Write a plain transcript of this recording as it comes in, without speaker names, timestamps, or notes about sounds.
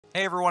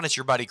Hey everyone, it's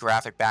your buddy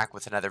Graphic back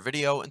with another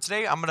video, and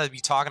today I'm going to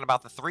be talking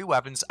about the 3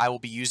 weapons I will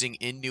be using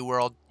in New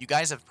World. You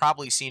guys have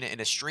probably seen it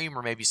in a stream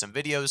or maybe some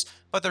videos,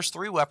 but there's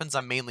 3 weapons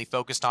I'm mainly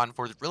focused on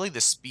for really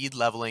the speed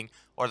leveling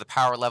or the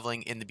power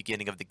leveling in the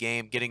beginning of the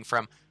game, getting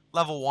from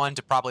level 1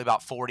 to probably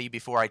about 40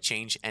 before I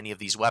change any of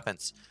these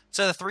weapons.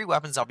 So the 3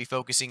 weapons I'll be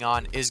focusing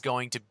on is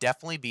going to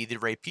definitely be the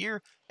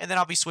Rapier, and then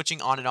I'll be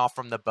switching on and off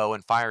from the bow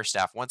and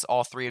firestaff. Once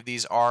all 3 of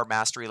these are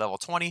mastery level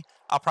 20,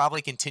 I'll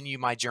probably continue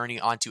my journey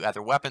onto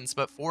other weapons,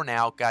 but for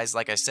now, guys,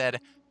 like I said,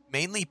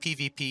 mainly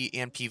PvP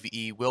and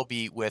PvE will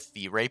be with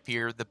the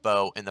Rapier, the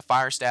bow, and the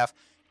firestaff.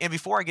 And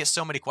before I get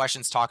so many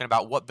questions talking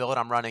about what build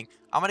I'm running,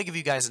 I'm going to give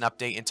you guys an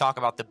update and talk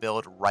about the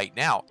build right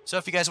now. So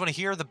if you guys want to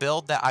hear the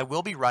build that I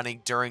will be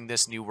running during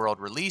this New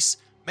World release,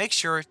 make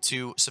sure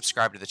to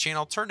subscribe to the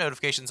channel, turn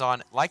notifications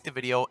on, like the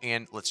video,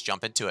 and let's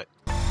jump into it.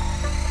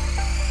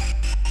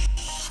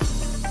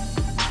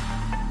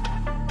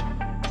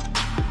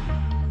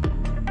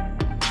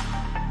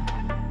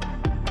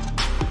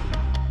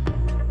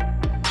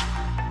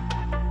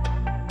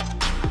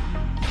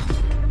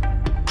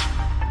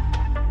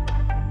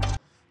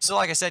 So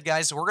like I said,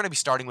 guys, we're going to be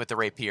starting with the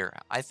Rapier.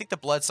 I think the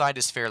blood side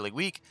is fairly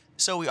weak,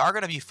 so we are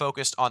going to be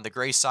focused on the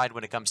gray side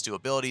when it comes to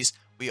abilities.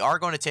 We are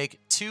going to take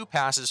 2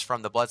 passes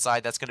from the blood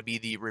side. That's going to be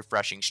the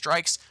refreshing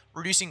strikes,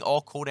 reducing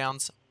all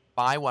cooldowns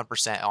by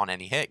 1% on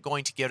any hit,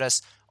 going to give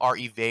us our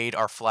evade,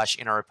 our flesh,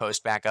 and our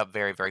riposte back up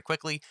very, very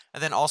quickly,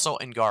 and then also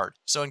in guard.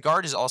 So in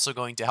guard is also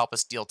going to help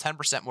us deal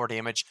 10% more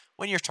damage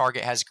when your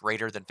target has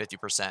greater than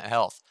 50%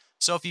 health.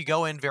 So if you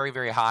go in very,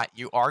 very hot,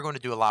 you are going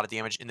to do a lot of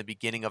damage in the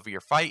beginning of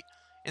your fight.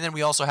 And then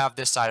we also have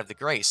this side of the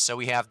grace. So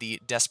we have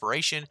the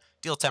desperation,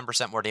 deal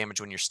 10% more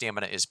damage when your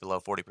stamina is below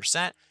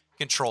 40%,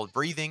 controlled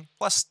breathing,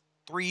 plus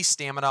 3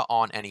 stamina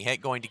on any hit,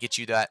 going to get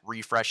you that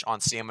refresh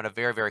on stamina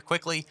very, very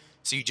quickly.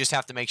 So you just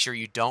have to make sure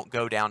you don't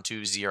go down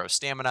to 0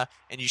 stamina,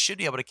 and you should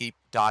be able to keep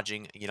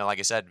dodging, like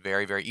I said,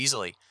 very, very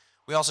easily.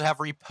 We also have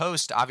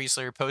riposte.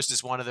 Obviously, riposte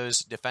is one of those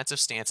defensive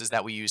stances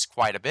that we use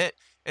quite a bit.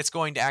 It's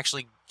going to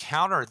actually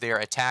counter their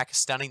attack,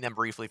 stunning them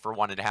briefly for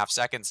 1.5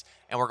 seconds,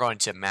 and we're going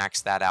to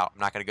max that out. I'm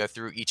not going to go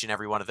through each and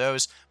every one of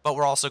those, but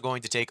we're also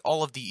going to take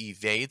all of the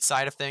evade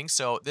side of things.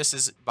 So this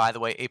is, by the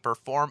way,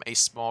 perform a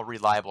small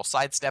reliable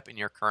sidestep in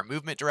your current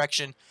movement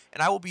direction,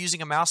 and I will be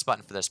using a mouse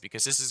button for this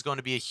because this is going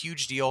to be a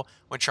huge deal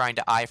when trying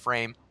to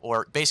iframe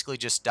or basically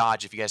just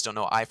dodge. If you guys don't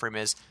know what iframe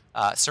is,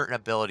 certain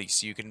abilities.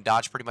 So you can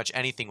dodge pretty much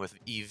anything with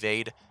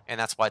evade, and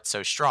that's why it's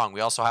so strong. We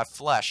also have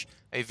flesh,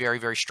 a very,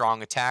 very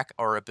strong attack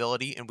or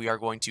ability, and we are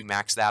going to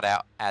max that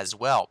out as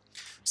well.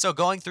 So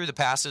going through the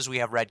passes, we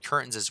have red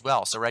curtains as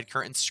well. So red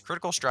curtains,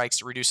 critical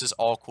strikes, reduces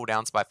all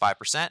cooldowns by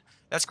 5%.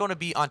 That's going to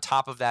be on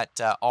top of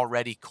that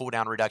already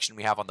cooldown reduction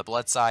we have on the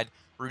blood side,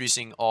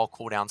 reducing all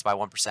cooldowns by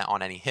 1%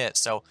 on any hit.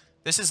 So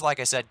this is, like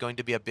I said, going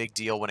to be a big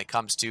deal when it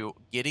comes to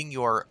getting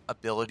your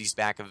abilities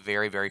back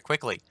very, very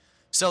quickly.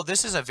 So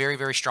this is a very,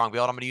 very strong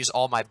build. I'm going to use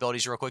all my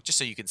abilities real quick just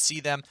so you can see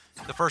them.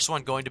 The first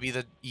one going to be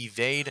the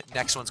evade.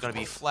 Next one's going to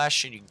be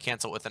flesh, and you can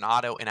cancel it with an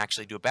auto and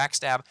actually do a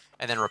backstab,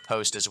 and then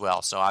riposte as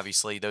well. So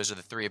obviously those are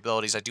the 3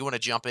 abilities. I do want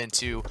to jump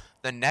into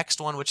the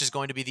next one, which is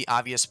going to be the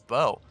obvious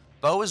bow.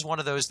 Bow is one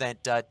of those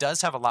that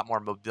does have a lot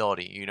more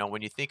mobility.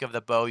 When you think of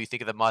the bow, you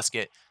think of the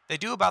musket. They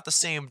do about the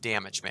same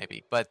damage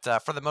maybe, but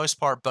for the most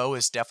part, bow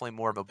is definitely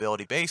more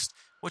mobility based,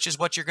 which is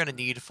what you're going to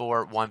need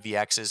for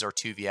 1vx's or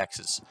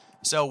 2vx's.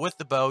 So with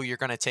the bow, you're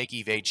going to take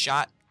evade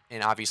shot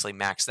and obviously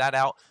max that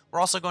out. We're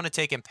also going to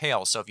take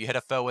impale. So if you hit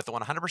a foe with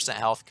 100%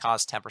 health,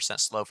 cause 10%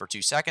 slow for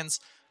 2 seconds.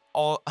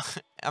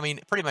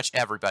 Pretty much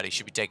everybody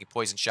should be taking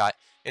poison shot.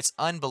 It's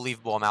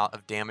unbelievable amount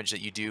of damage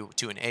that you do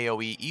to an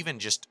AoE, even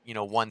just,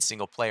 one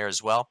single player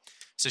as well.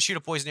 So shoot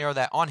a poison arrow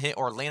that on hit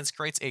or lands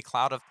creates a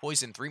cloud of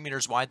poison 3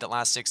 meters wide that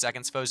lasts 6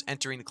 seconds. Foes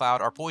entering the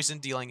cloud are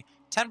poisoned, dealing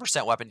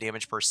 10% weapon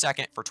damage per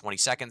second for 20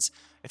 seconds.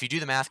 If you do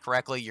the math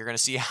correctly, you're going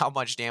to see how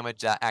much damage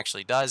that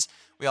actually does.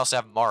 We also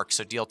have mark,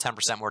 so deal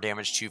 10% more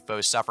damage to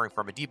foes suffering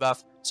from a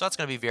debuff. So that's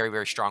going to be very,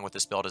 very strong with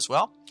this build as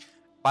well.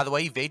 By the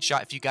way, evade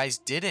shot, if you guys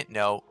didn't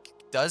know,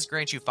 does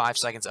grant you 5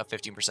 seconds of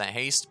 15%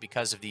 haste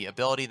because of the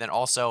ability, then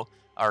also,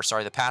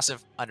 the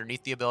passive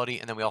underneath the ability,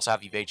 and then we also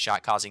have evade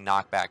shot causing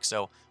knockback.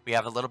 So we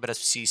have a little bit of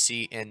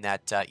CC in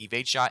that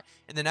evade shot.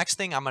 And the next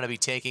thing I'm going to be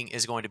taking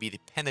is going to be the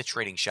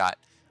penetrating shot.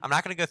 I'm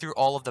not going to go through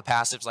all of the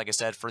passives, like I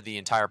said, for the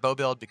entire bow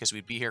build because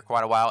we'd be here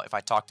quite a while if I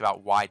talked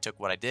about why I took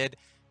what I did.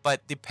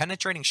 But the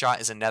penetrating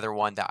shot is another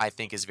one that I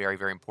think is very,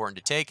 very important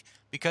to take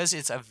because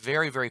it's a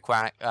very, very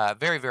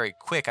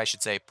quick, I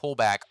should say,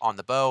 pullback on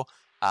the bow.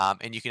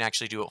 And you can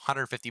actually do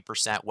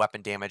 150%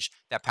 weapon damage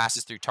that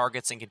passes through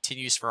targets and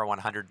continues for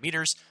 100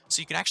 meters. So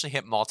you can actually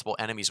hit multiple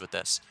enemies with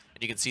this.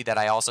 And you can see that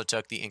I also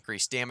took the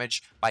increased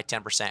damage by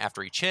 10%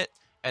 after each hit.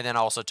 And then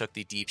also took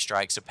the deep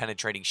strike. So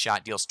penetrating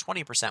shot deals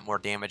 20% more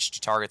damage to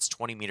targets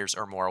 20 meters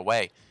or more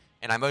away.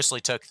 And I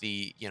mostly took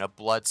the,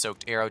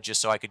 blood-soaked arrow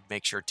just so I could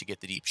make sure to get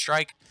the deep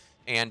strike.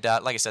 And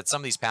like I said, some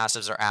of these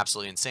passives are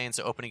absolutely insane.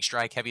 So opening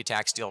strike, heavy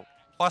attacks deal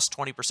plus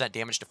 20%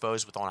 damage to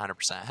foes with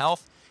 100%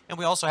 health. And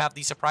we also have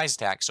the surprise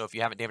attack. So if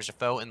you haven't damaged a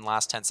foe in the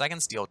last 10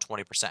 seconds, deal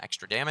 20%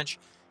 extra damage.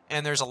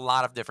 And there's a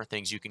lot of different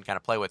things you can kind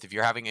of play with. If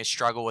you're having a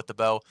struggle with the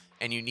bow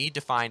and you need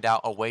to find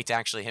out a way to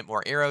actually hit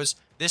more arrows,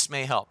 this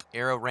may help.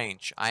 Arrow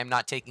range. I am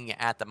not taking it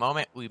at the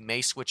moment. We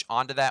may switch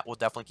onto that. We'll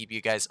definitely keep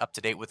you guys up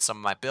to date with some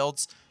of my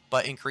builds,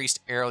 but increased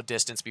arrow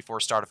distance before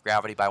start of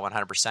gravity by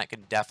 100%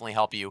 can definitely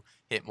help you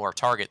hit more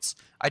targets.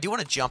 I do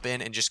want to jump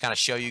in and just kind of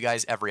show you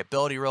guys every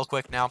ability real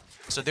quick now.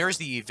 So there's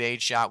the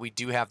evade shot. We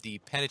do have the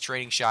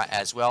penetrating shot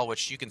as well,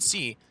 which you can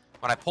see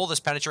when I pull this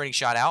penetrating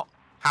shot out,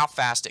 how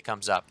fast it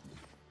comes up.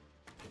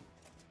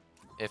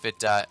 If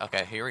it,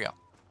 okay, here we go.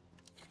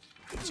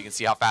 So you can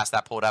see how fast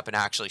that pulled up and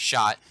actually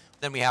shot.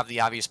 Then we have the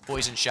obvious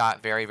poison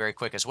shot, very, very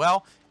quick as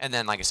well. And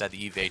then, like I said,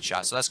 the evade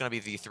shot. So that's going to be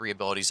the 3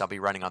 abilities I'll be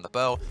running on the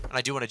bow. And I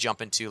do want to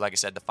jump into, like I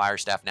said, the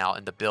firestaff now.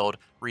 And the build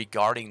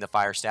regarding the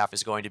firestaff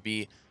is going to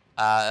be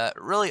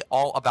really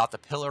all about the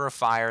pillar of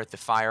fire, the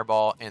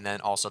fireball, and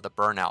then also the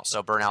burnout.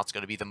 So burnout's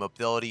going to be the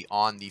mobility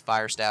on the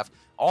firestaff.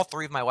 All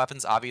 3 of my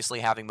weapons obviously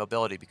having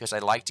mobility because I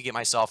like to get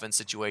myself in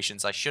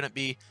situations I shouldn't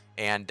be.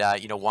 And,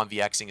 you know,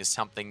 1vxing is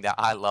something that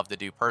I love to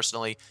do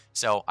personally.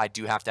 So I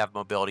do have to have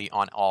mobility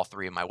on all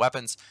 3 of my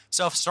weapons.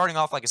 So starting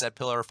off, like I said,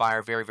 Pillar of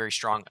Fire, very, very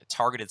strong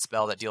targeted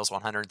spell that deals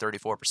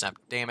 134%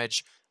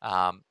 damage,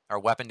 or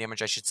weapon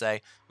damage, I should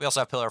say. We also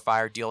have Pillar of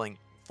Fire dealing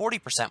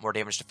 40% more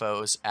damage to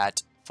foes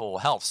at full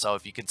health. So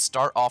if you can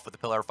start off with the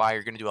Pillar of Fire,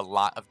 you're going to do a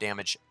lot of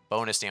damage,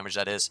 bonus damage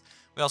that is.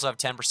 We also have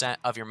 10%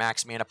 of your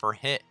max mana per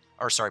hit,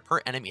 or sorry,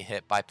 per enemy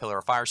hit by Pillar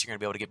of Fire. So you're going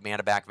to be able to get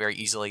mana back very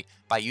easily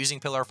by using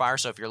Pillar of Fire.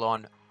 So if you're low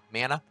on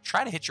mana,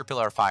 try to hit your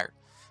Pillar of Fire.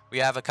 We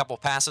have a couple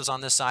passives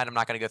on this side. I'm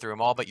not going to go through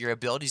them all, but your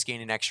abilities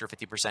gain an extra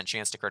 50%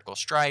 chance to critical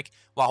strike.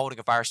 While holding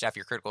a fire staff,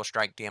 your critical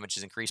strike damage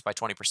is increased by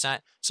 20%.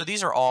 So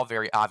these are all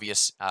very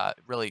obvious,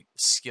 really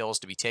skills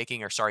to be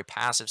taking, or sorry,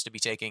 passives to be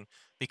taking,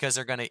 because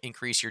they're going to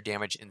increase your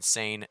damage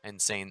insane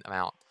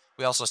amount.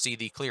 We also see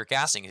the clear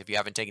casting. If you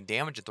haven't taken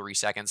damage in 3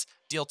 seconds,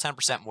 deal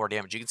 10% more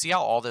damage. You can see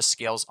how all this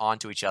scales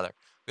onto each other.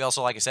 We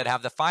also, like I said,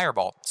 have the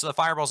fireball. So the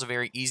fireball is a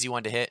very easy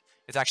one to hit.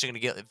 It's actually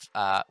going to get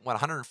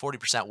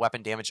 140%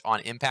 weapon damage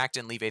on impact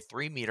and leave a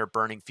 3-meter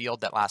burning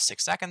field that lasts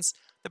 6 seconds.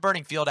 The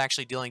burning field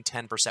actually dealing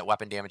 10%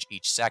 weapon damage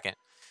each second.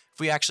 If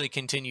we actually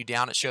continue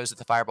down, it shows that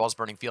the fireball's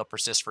burning field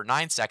persists for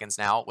 9 seconds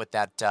now with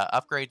that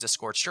upgrade to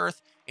Scorched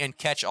Earth. And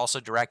catch also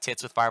direct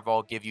hits with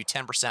fireball give you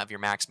 10% of your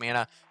max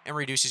mana and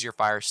reduces your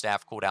fire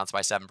staff cooldowns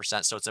by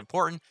 7%. So it's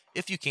important,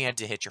 if you can,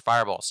 to hit your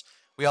fireballs.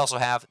 We also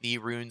have the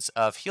Runes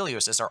of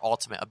Helios as our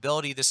ultimate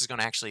ability. This is going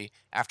to actually,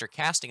 after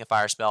casting a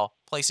fire spell,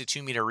 place a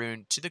 2-meter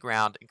rune to the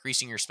ground,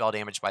 increasing your spell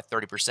damage by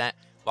 30%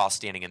 while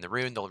standing in the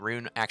rune. The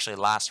rune actually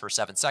lasts for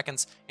 7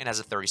 seconds and has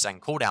a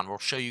 30-second cooldown. We'll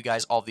show you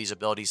guys all of these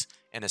abilities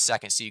in a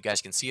second so you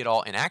guys can see it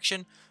all in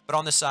action. But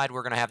on this side,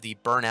 we're going to have the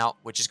Burnout,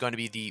 which is going to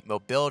be the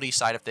mobility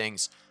side of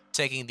things,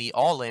 taking the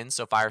all-in,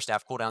 so fire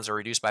staff cooldowns are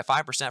reduced by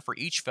 5% for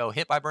each foe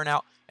hit by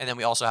burnout, and then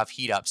we also have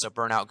heat up, so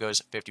burnout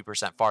goes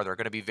 50% farther.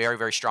 Going to be very,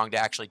 very strong to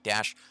actually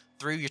dash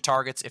through your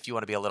targets if you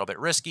want to be a little bit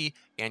risky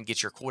and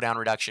get your cooldown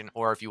reduction,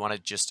 or if you want to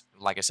just,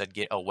 like I said,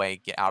 get away,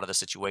 get out of the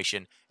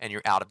situation, and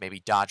you're out of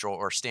maybe dodge roll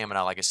or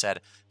stamina, like I said.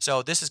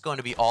 So this is going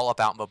to be all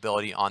about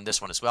mobility on this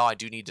one as well. I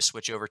do need to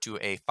switch over to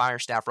a fire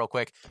staff real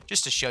quick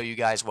just to show you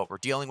guys what we're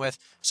dealing with.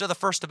 So the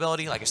first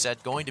ability, like I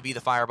said, going to be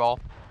the fireball.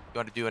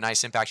 Going to do a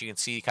nice impact. You can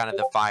see kind of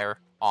the fire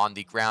on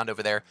the ground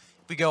over there.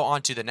 If we go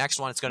on to the next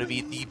one, it's going to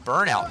be the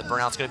burnout. The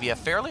burnout's going to be a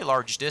fairly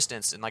large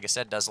distance, and like I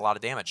said, does a lot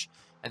of damage.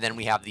 And then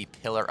we have the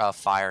Pillar of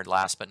Fire,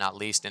 last but not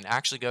least, and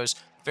actually goes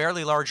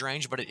fairly large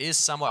range, but it is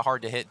somewhat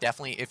hard to hit,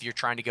 definitely if you're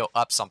trying to go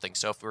up something.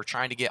 So if we're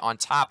trying to get on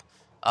top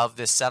of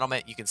this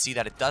settlement, you can see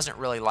that it doesn't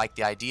really like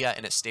the idea,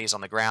 and it stays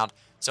on the ground.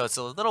 So it's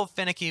a little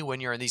finicky when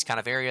you're in these kind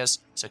of areas,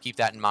 so keep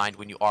that in mind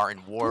when you are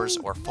in wars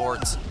or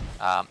forts.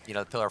 You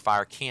know, the Pillar of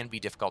Fire can be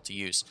difficult to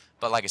use.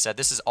 But like I said,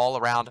 this is all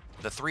around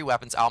the 3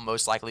 weapons I'll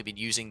most likely be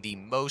using the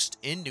most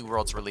in New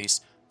World's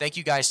release. Thank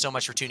you guys so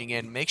much for tuning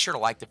in. Make sure to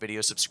like the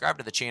video, subscribe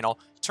to the channel,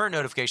 turn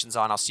notifications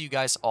on. I'll see you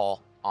guys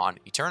all on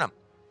Eternum.